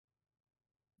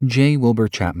J. Wilbur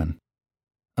Chapman.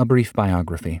 A Brief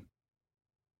Biography.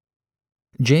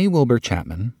 J. Wilbur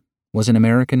Chapman was an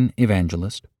American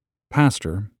evangelist,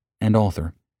 pastor, and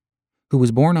author who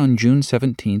was born on June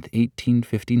 17,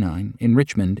 1859, in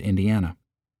Richmond, Indiana.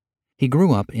 He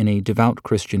grew up in a devout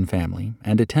Christian family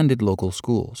and attended local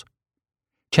schools.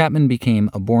 Chapman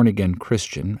became a born-again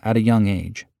Christian at a young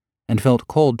age and felt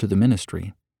called to the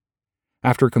ministry.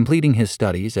 After completing his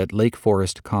studies at Lake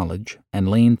Forest College and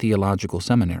Lane Theological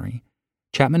Seminary,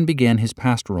 Chapman began his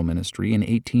pastoral ministry in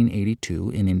 1882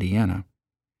 in Indiana.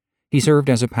 He served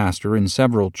as a pastor in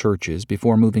several churches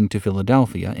before moving to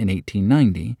Philadelphia in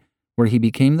 1890, where he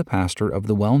became the pastor of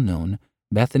the well-known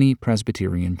Bethany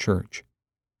Presbyterian Church.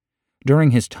 During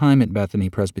his time at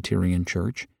Bethany Presbyterian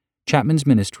Church, Chapman's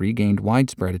ministry gained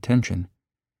widespread attention.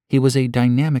 He was a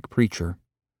dynamic preacher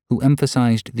who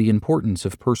emphasized the importance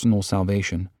of personal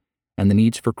salvation and the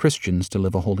needs for Christians to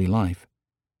live a holy life.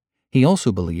 He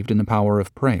also believed in the power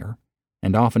of prayer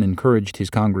and often encouraged his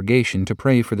congregation to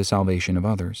pray for the salvation of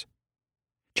others.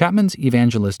 Chapman's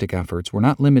evangelistic efforts were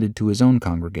not limited to his own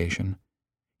congregation.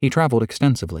 He traveled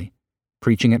extensively,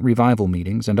 preaching at revival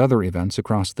meetings and other events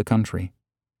across the country.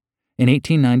 In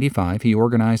 1895, he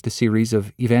organized a series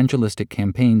of evangelistic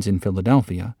campaigns in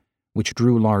Philadelphia, which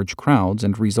drew large crowds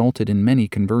and resulted in many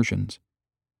conversions.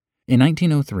 In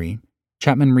 1903,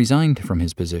 Chapman resigned from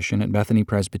his position at Bethany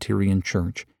Presbyterian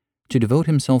Church to devote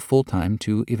himself full-time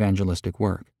to evangelistic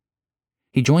work.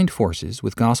 He joined forces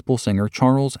with gospel singer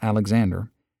Charles Alexander,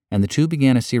 and the two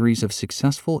began a series of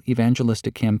successful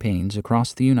evangelistic campaigns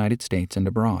across the United States and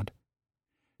abroad.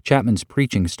 Chapman's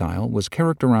preaching style was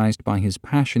characterized by his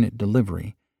passionate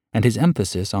delivery and his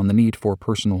emphasis on the need for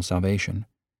personal salvation.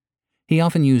 He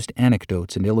often used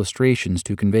anecdotes and illustrations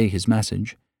to convey his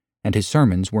message, and his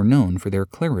sermons were known for their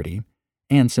clarity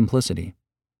and simplicity.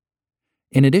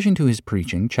 In addition to his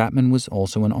preaching, Chapman was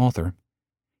also an author.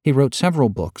 He wrote several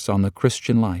books on the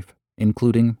Christian life,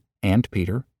 including And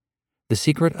Peter, The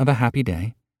Secret of a Happy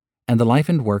Day, and The Life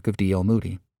and Work of D.L.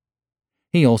 Moody.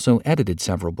 He also edited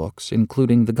several books,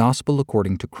 including The Gospel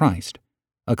According to Christ,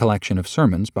 a collection of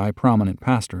sermons by prominent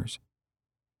pastors.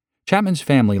 Chapman's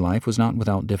family life was not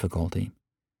without difficulty.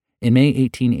 In May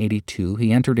 1882,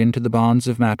 he entered into the bonds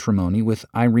of matrimony with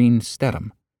Irene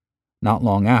Stedham. Not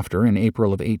long after, in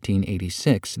April of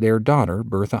 1886, their daughter,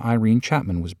 Bertha Irene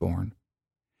Chapman, was born.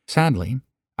 Sadly,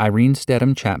 Irene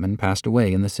Stedham Chapman passed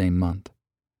away in the same month.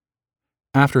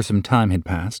 After some time had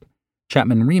passed,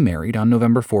 Chapman remarried on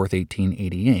November 4,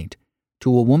 1888,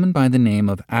 to a woman by the name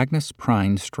of Agnes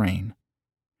Prine Strain.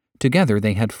 Together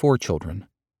they had 4 children,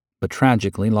 but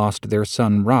tragically lost their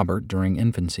son Robert during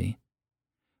infancy.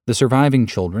 The surviving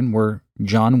children were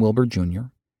John Wilbur Jr.,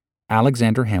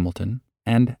 Alexander Hamilton,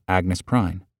 and Agnes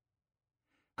Prine.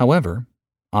 However,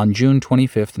 on June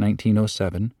 25,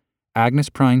 1907, Agnes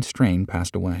Prine Strain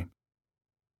passed away.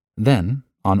 Then,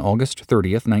 on August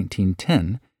 30,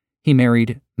 1910, he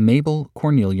married Mabel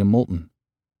Cornelia Moulton.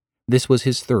 This was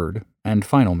his third and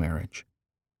final marriage.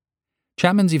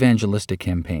 Chapman's evangelistic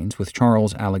campaigns with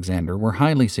Charles Alexander were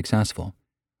highly successful,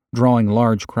 drawing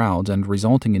large crowds and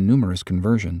resulting in numerous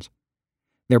conversions.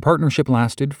 Their partnership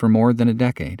lasted for more than a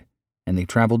decade, and they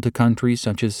traveled to countries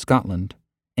such as Scotland,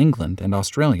 England, and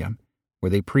Australia,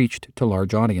 where they preached to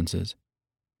large audiences.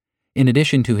 In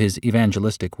addition to his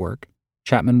evangelistic work,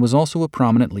 Chapman was also a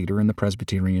prominent leader in the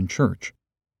Presbyterian Church.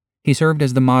 He served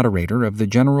as the moderator of the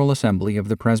General Assembly of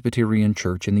the Presbyterian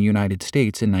Church in the United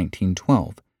States in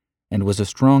 1912, and was a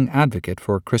strong advocate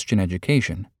for Christian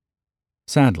education.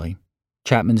 Sadly,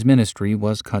 Chapman's ministry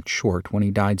was cut short when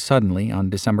he died suddenly on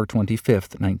December 25,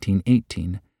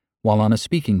 1918, while on a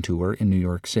speaking tour in New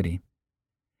York City.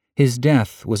 His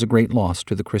death was a great loss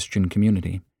to the Christian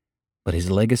community, but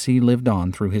his legacy lived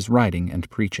on through his writing and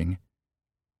preaching.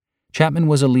 Chapman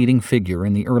was a leading figure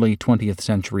in the early 20th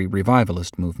century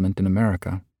revivalist movement in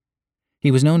America.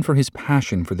 He was known for his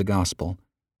passion for the gospel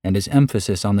and his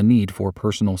emphasis on the need for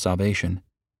personal salvation.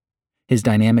 His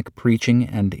dynamic preaching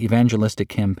and evangelistic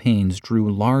campaigns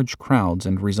drew large crowds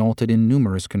and resulted in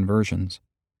numerous conversions.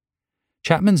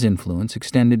 Chapman's influence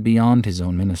extended beyond his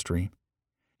own ministry.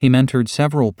 He mentored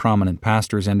several prominent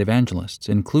pastors and evangelists,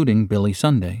 including Billy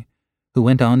Sunday, who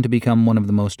went on to become one of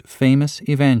the most famous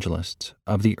evangelists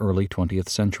of the early 20th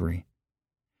century.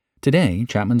 Today,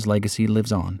 Chapman's legacy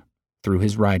lives on, through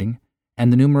his writing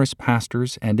and the numerous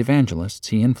pastors and evangelists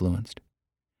he influenced.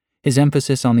 His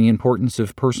emphasis on the importance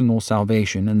of personal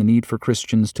salvation and the need for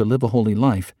Christians to live a holy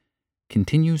life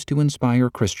continues to inspire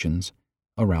Christians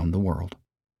around the world.